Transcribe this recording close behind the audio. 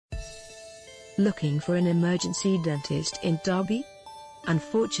Looking for an emergency dentist in Derby?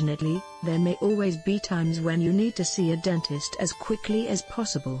 Unfortunately, there may always be times when you need to see a dentist as quickly as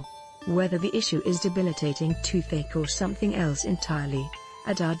possible. Whether the issue is debilitating toothache or something else entirely,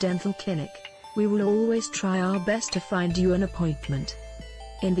 at our dental clinic, we will always try our best to find you an appointment.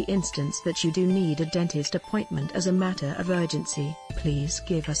 In the instance that you do need a dentist appointment as a matter of urgency, please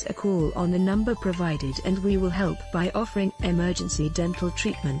give us a call on the number provided and we will help by offering emergency dental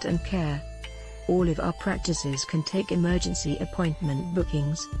treatment and care. All of our practices can take emergency appointment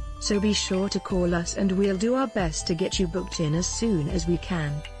bookings, so be sure to call us and we'll do our best to get you booked in as soon as we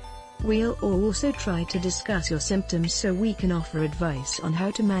can. We'll also try to discuss your symptoms so we can offer advice on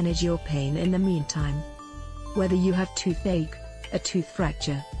how to manage your pain in the meantime. Whether you have toothache, a tooth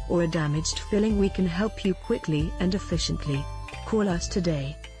fracture, or a damaged filling, we can help you quickly and efficiently. Call us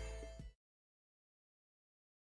today.